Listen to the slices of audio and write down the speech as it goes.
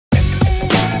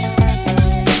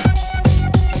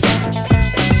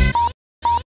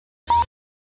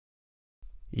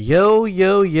Yo,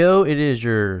 yo, yo, it is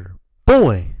your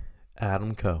boy,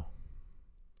 Adam Coe.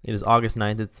 It is August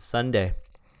 9th. It's Sunday.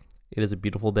 It is a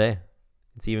beautiful day.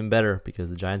 It's even better because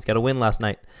the Giants got a win last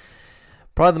night.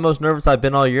 Probably the most nervous I've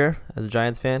been all year as a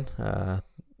Giants fan,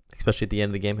 especially at the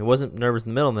end of the game. It wasn't nervous in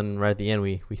the middle, and then right at the end,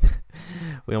 we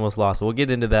almost lost. So we'll get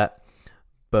into that.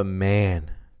 But, man,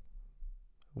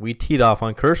 we teed off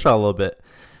on Kershaw a little bit.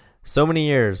 So many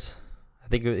years. I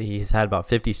think he's had about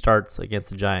 50 starts against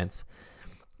the Giants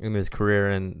in his career,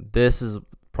 and this is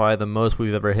probably the most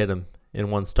we've ever hit him in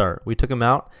one start. We took him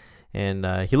out,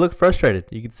 and he looked frustrated.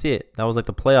 You could see it. That was like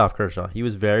the playoff Kershaw. He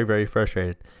was very, very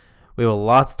frustrated. We have a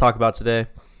lot to talk about today.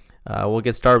 We'll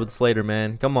get started with Slater,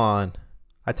 man. Come on.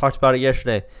 I talked about it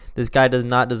yesterday. This guy does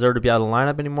not deserve to be out of the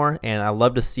lineup anymore, and I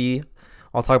love to see.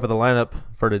 I'll talk about the lineup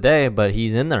for today, but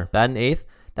he's in there. Batting eighth.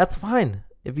 That's fine.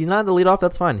 If he's not in the leadoff,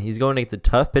 that's fine. He's going against a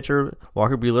tough pitcher,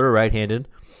 Walker Buehler, right-handed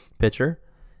pitcher.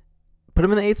 Put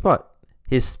him in the 8th spot.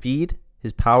 His speed,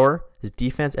 his power, his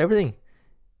defense, everything.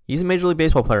 He's a Major League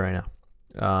Baseball player right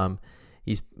now.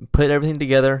 He's put everything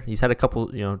together. He's had a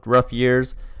couple, rough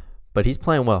years, but he's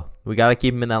playing well. We got to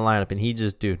keep him in that lineup. And he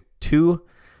just,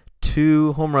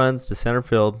 two home runs to center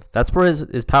field. That's where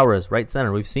his power is, right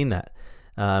center. We've seen that.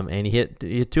 And he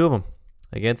hit two of them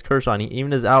against Kershaw. And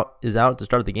even his out to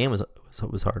start the game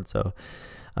was hard. So,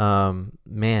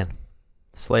 man,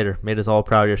 Slater made us all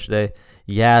proud yesterday.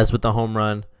 Yaz with the home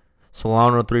run.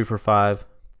 Solano 3 for 5.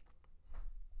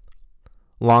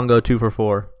 Longo 2 for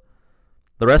 4.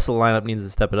 The rest of the lineup needs to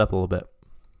step it up a little bit.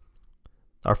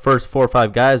 Our first 4 or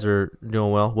 5 guys are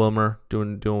doing well. Wilmer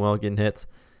doing well, getting hits.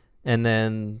 And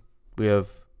then we have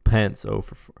Pence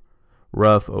over,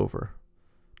 Ruff over,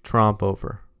 Trump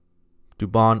over,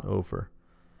 Dubon over.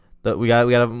 We got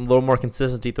a little more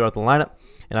consistency throughout the lineup,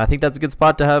 and I think that's a good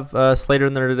spot to have Slater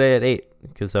in there today at 8,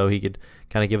 because so he could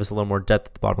kind of give us a little more depth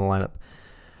at the bottom of the lineup.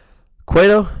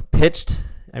 Cueto pitched.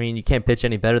 I mean, you can't pitch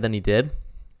any better than he did.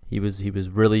 He was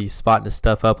really spotting his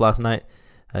stuff up last night.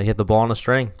 He hit the ball on a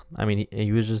string. I mean,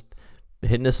 he was just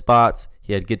hitting his spots.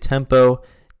 He had good tempo.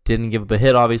 Didn't give up a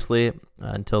hit, obviously,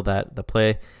 until the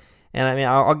play. And I mean,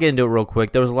 I'll get into it real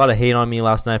quick. There was a lot of hate on me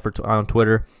last night on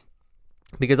Twitter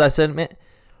because I said, man,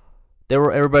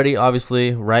 everybody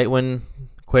obviously right when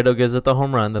Cueto gives it the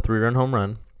home run, the 3-run home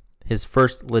run, his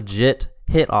first legit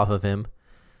hit off of him.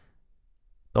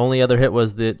 The only other hit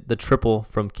was the triple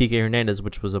from Kike Hernandez,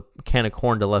 which was a can of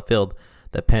corn to left field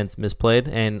that Pence misplayed.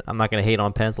 And I'm not going to hate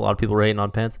on Pence. A lot of people are hating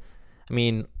on Pence. I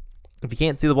mean, if you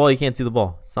can't see the ball, you can't see the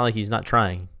ball. It's not like he's not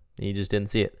trying. He just didn't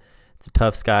see it. It's a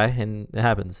tough sky, and it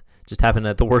happens. It just happened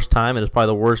at the worst time, and it's probably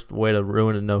the worst way to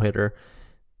ruin a no-hitter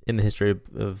in the history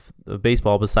of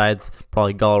baseball, besides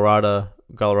probably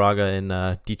Galarraga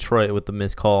in Detroit with the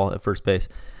missed call at first base.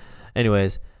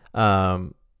 Anyways,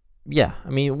 yeah, I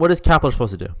mean, what is Kepler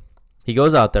supposed to do? He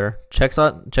goes out there, checks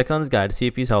on his guy to see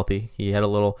if he's healthy. He had a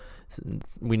little.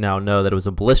 We now know that it was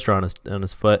a blister on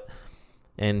his foot,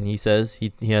 and he says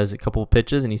he has a couple of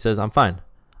pitches, and he says, "I'm fine.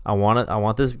 I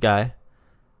want this guy.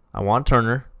 I want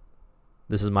Turner.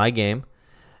 This is my game."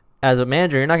 As a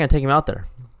manager, you're not going to take him out there.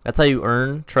 That's how you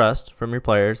earn trust from your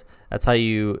players. That's how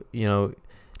you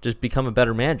just become a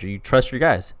better manager. You trust your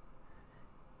guys.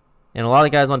 And a lot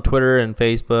of guys on Twitter and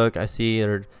Facebook, I see,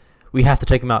 we have to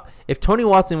take him out. If Tony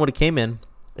Watson would have came in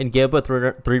and gave up a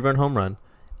 3-run home run,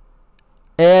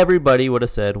 everybody would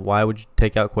have said, why would you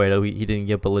take out Cueto? He didn't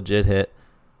give up a legit hit.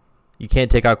 You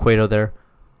can't take out Cueto there.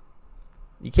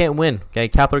 You can't win. Okay,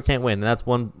 Kepler can't win. And that's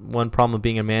one problem of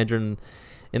being a manager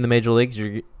in the major leagues.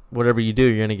 Whatever you do,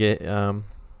 you're going to get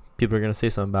people are going to say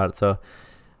something about it. So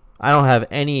I don't have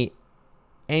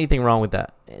anything wrong with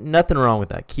that. Nothing wrong with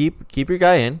that. Keep your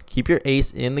guy in. Keep your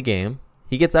ace in the game.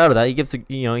 He gets out of that.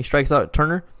 He strikes out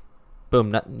Turner.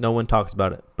 Boom. No one talks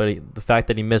about it. But the fact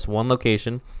that he missed one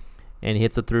location and he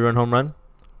hits a 3-run home run,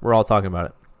 we're all talking about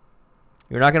it.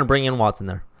 You're not going to bring in Watson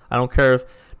there. I don't care if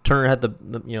Turner had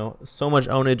the so much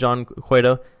ownage on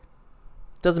Cueto.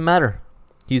 It doesn't matter.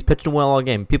 He's pitching well all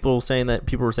game. People were saying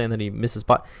that he missed a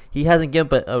spot. He hasn't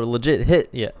given a legit hit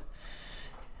yet.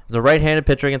 He's a right-handed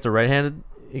pitcher against a right-handed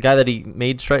guy that he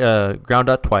made ground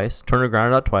out twice. Turner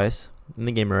grounded out twice in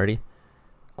the game already.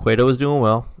 Cueto was doing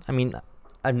well. I mean,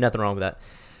 I have nothing wrong with that.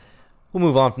 We'll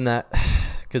move on from that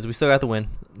because we still got the win.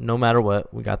 No matter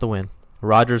what, we got the win.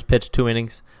 Rogers pitched 2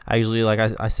 innings. I usually, like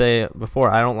I say before,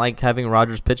 I don't like having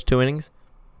Rogers pitch 2 innings,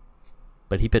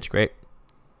 but he pitched great.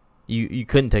 You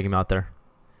couldn't take him out there.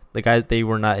 The guy, they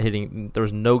were not hitting. There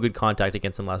was no good contact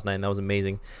against him last night, and that was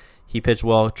amazing. He pitched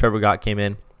well. Trevor came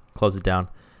in, closed it down.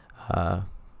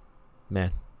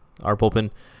 Man, our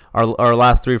bullpen, our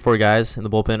last 3 or 4 guys in the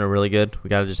bullpen are really good. We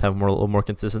got to just have a little more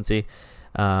consistency.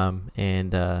 Yeah,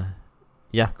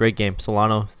 great game.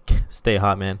 Solano, stay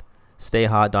hot, man. Stay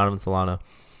hot, Donovan Solano.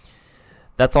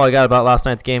 That's all I got about last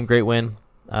night's game. Great win.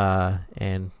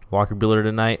 And Walker Buehler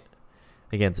tonight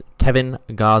against Kevin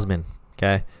Gausman.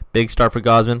 Okay, big start for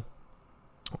Gausman.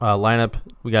 Lineup,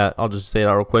 we got, I'll just say it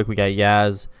out real quick. We got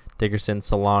Yaz, Dickerson,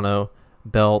 Solano,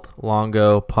 Belt,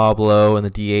 Longo, Pablo, and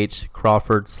the DH,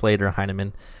 Crawford, Slater,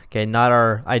 Heineman. Okay, not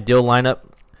our ideal lineup,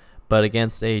 but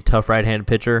against a tough right-handed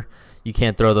pitcher, you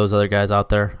can't throw those other guys out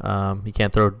there. You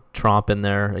can't throw Tromp in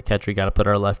there. A catcher, you got to put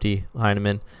our lefty,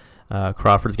 Heineman.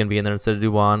 Crawford's going to be in there instead of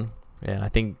Dubon. And I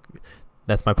think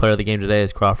that's my player of the game today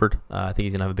is Crawford. I think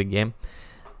he's going to have a big game.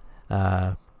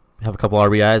 Have a couple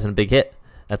RBIs and a big hit.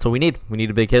 That's what we need. We need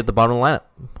a big hit at the bottom of the lineup.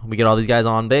 We get all these guys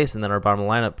on base, and then our bottom of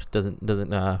the lineup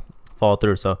doesn't follow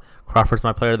through. So Crawford's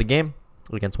my player of the game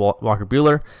against Walker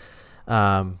Buehler.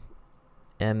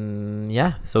 And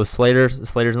yeah, so Slater's in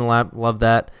the lineup. Love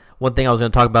that. One thing I was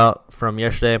going to talk about from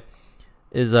yesterday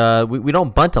is we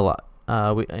don't bunt a lot.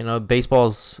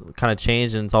 Baseball's kind of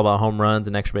changed, and it's all about home runs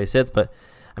and extra base hits. But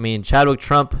I mean, Chadwick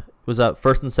Trump was up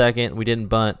first and second. We didn't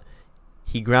bunt.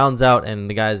 He grounds out, and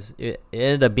the guys, it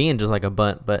ended up being just like a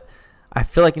bunt. But I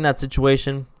feel like in that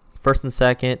situation, first and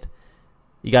second,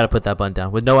 you got to put that bunt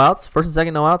down. With no outs, first and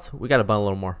second, no outs, we got to bunt a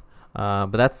little more.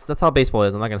 But that's how baseball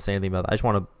is. I'm not going to say anything about that. I just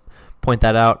want to point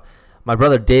that out. My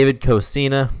brother David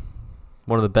Cosina,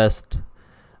 one of the best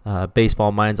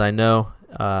baseball minds I know.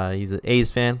 He's an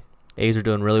A's fan. A's are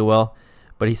doing really well.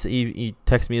 But he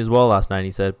texted me as well last night.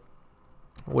 He said,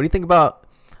 what do you think about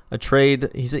a trade?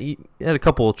 He said he had a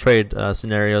couple of trade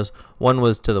scenarios. One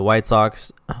was to the White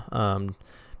Sox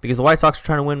because the White Sox are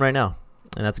trying to win right now,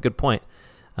 and that's a good point.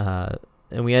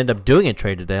 And we ended up doing a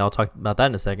trade today. I'll talk about that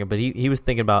in a second. But he was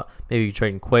thinking about maybe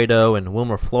trading Cueto and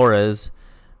Wilmer Flores,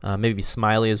 maybe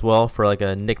Smiley as well for like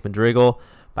a Nick Madrigal.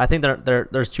 But I think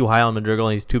there's too high on Madrigal,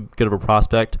 and he's too good of a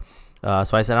prospect.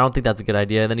 So I said I don't think that's a good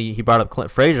idea. And then he brought up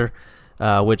Clint Frazier,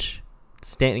 which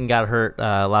Stanton got hurt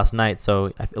last night, so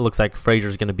it looks like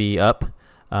Frazier's going to be up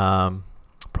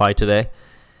probably today.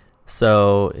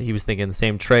 So he was thinking the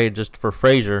same trade just for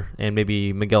Frazier and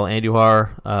maybe Miguel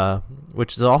Andujar,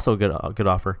 which is also a good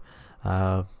offer.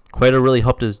 Cueto really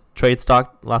helped his trade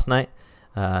stock last night.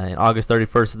 And August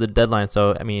 31st is the deadline,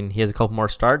 so I mean he has a couple more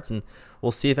starts, and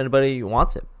we'll see if anybody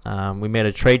wants it. We made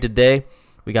a trade today.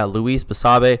 We got Luis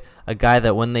Basabe, a guy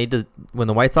that when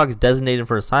the White Sox designated him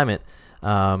for assignment, he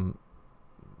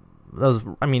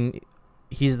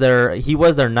was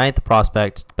their ninth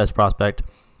prospect, best prospect.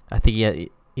 I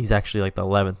think he's actually like the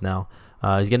 11th now.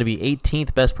 He's going to be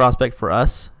 18th best prospect for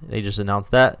us. They just announced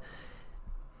that.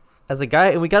 As a guy,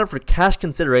 and we got him for cash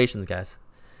considerations, guys.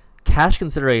 Cash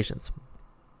considerations.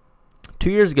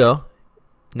 2 years ago,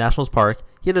 Nationals Park,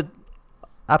 he had an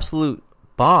absolute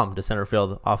bomb to center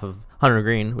field off of Hunter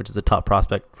Green, which is a top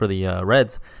prospect for the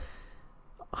Reds.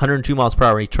 102 miles per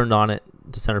hour. He turned on it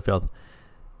to center field.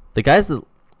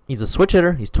 He's a switch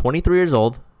hitter. He's 23 years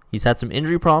old. He's had some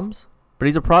injury problems, but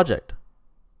he's a project.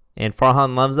 And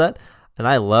Farhan loves that. And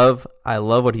I love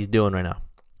what he's doing right now.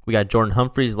 We got Jordan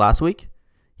Humphreys last week.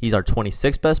 He's our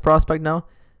 26th best prospect now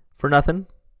for nothing.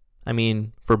 I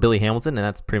mean, for Billy Hamilton, and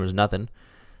that's pretty much nothing.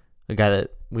 A guy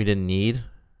that we didn't need,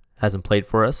 hasn't played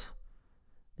for us,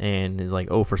 and is like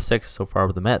 0 for 6 so far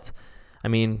with the Mets. I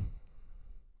mean,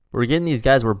 we're getting these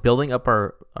guys. We're building up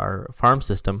our farm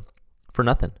system for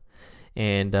nothing.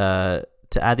 And to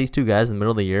add these two guys in the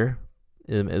middle of the year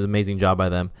is an amazing job by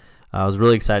them. I was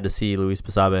really excited to see Luis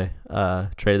Basabe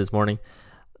traded this morning.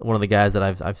 One of the guys that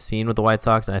I've seen with the White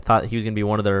Sox, and I thought he was going to be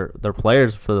one of their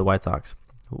players for the White Sox.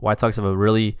 White Sox have a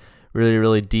really, really,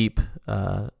 really deep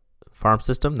farm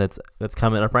system that's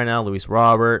coming up right now. Luis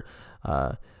Robert,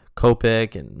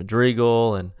 Kopech, and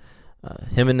Madrigal, and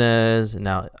Jimenez, and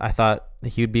now I thought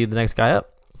he would be the next guy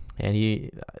up, and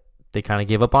they kind of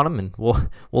gave up on him, and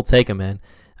we'll take him, man.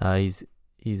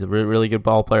 He's a really, really good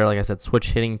ball player. Like I said,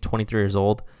 switch hitting, 23 years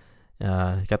old. He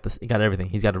got everything.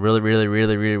 He's got a really, really,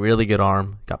 really, really, really good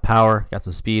arm. Got power. Got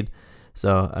some speed.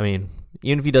 So I mean,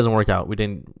 even if he doesn't work out, we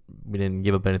didn't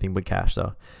give up anything but cash.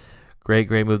 So great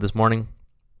move this morning.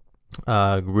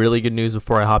 Really good news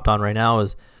before I hopped on right now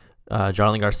is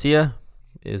Jarlin Garcia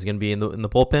is going to be in the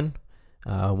bullpen.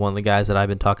 One of the guys that I've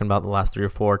been talking about the last 3 or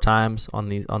 4 times on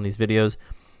these videos.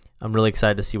 I'm really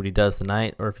excited to see what he does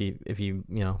tonight, or if he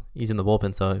he's in the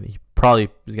bullpen, so he probably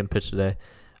is going to pitch today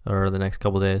or the next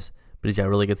couple of days. But he's got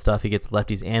really good stuff. He gets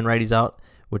lefties and righties out,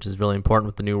 which is really important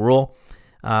with the new rule.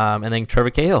 And then Trevor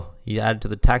Cahill, he added to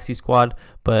the taxi squad,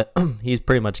 but he's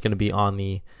pretty much going to be on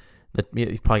he's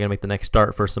probably going to make the next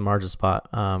start for Samardz's spot.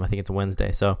 I think it's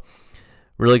Wednesday. So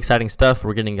really exciting stuff.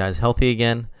 We're getting guys healthy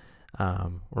again.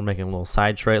 We're making little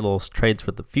trades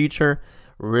for the future.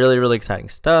 Really, really exciting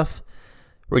stuff.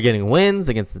 We're getting wins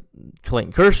against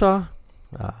Clayton Kershaw.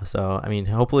 So, I mean,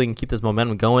 hopefully we can keep this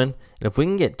momentum going. And if we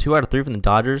can get 2 out of 3 from the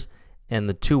Dodgers and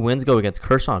the 2 wins go against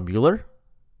Kershaw and Buehler,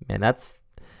 man, that's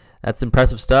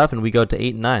impressive stuff. And we go to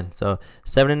 8-9. So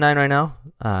 7-9 right now.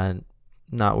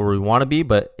 Not where we want to be,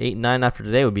 but 8-9 after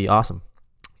today would be awesome.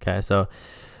 Okay, so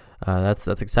that's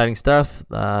exciting stuff.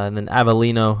 And then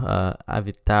Avellino,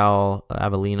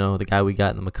 the guy we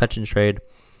got in the McCutchen trade,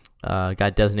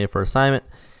 got designated for assignment.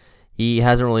 He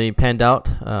hasn't really panned out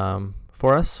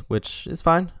for us, which is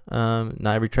fine.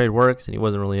 Not every trade works, and he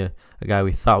wasn't really a guy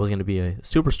we thought was going to be a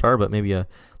superstar, but maybe a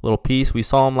little piece. We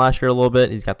saw him last year a little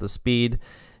bit. He's got the speed.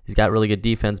 He's got really good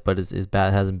defense, but his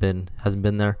bat hasn't been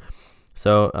there.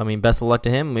 So, I mean, best of luck to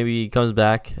him. Maybe he comes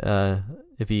back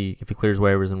if he clears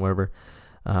waivers and whatever.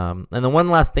 And the one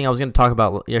last thing I was going to talk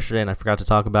about yesterday, and I forgot to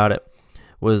talk about it,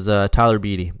 was Tyler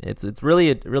Beede. It's really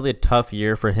a tough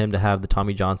year for him to have the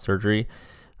Tommy John surgery,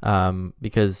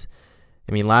 because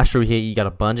I mean last year he got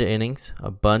a bunch of innings,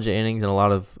 and a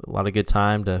lot of good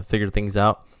time to figure things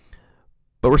out.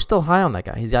 But we're still high on that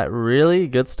guy. He's got really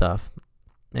good stuff,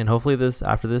 and hopefully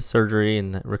after this surgery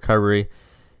and recovery,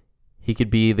 he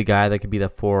could be the guy that could be the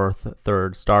 4th,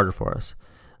 3rd starter for us.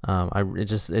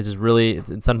 It's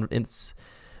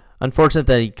unfortunate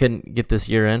that he couldn't get this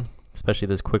year in, especially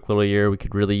this quick little year. We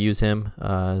could really use him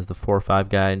as the 4 or 5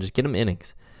 guy and just get him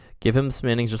innings. Give him some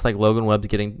innings just like Logan Webb's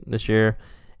getting this year,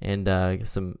 and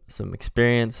some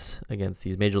experience against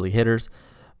these major league hitters.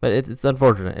 But it's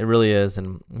unfortunate. It really is.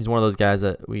 And he's one of those guys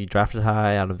that we drafted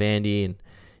high out of Vandy,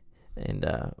 and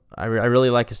I really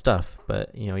like his stuff.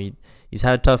 But, you know, he's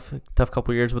had a tough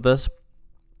couple years with us.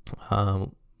 A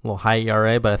little high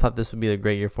ERA, but I thought this would be a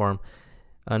great year for him.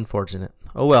 Unfortunate.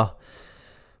 Oh, well.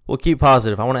 We'll keep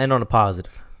positive. I want to end on a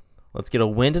positive. Let's get a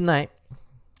win tonight.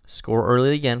 Score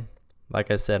early again.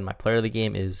 Like I said, my player of the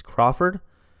game is Crawford.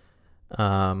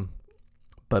 But,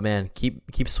 man,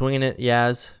 keep swinging it,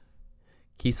 Yaz.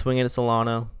 Keep swinging it,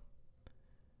 Solano.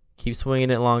 Keep swinging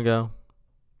it, Longo.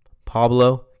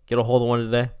 Pablo, get a hold of one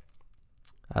today.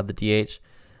 The DH.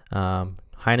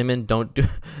 Heineman, don't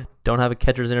have a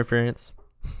catcher's interference.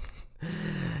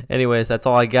 Anyways, that's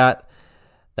all I got.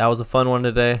 That was a fun one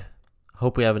today.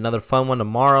 Hope we have another fun one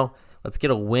tomorrow. Let's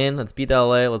get a win. Let's beat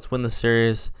LA. Let's win the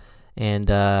series. And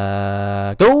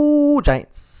go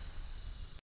Giants.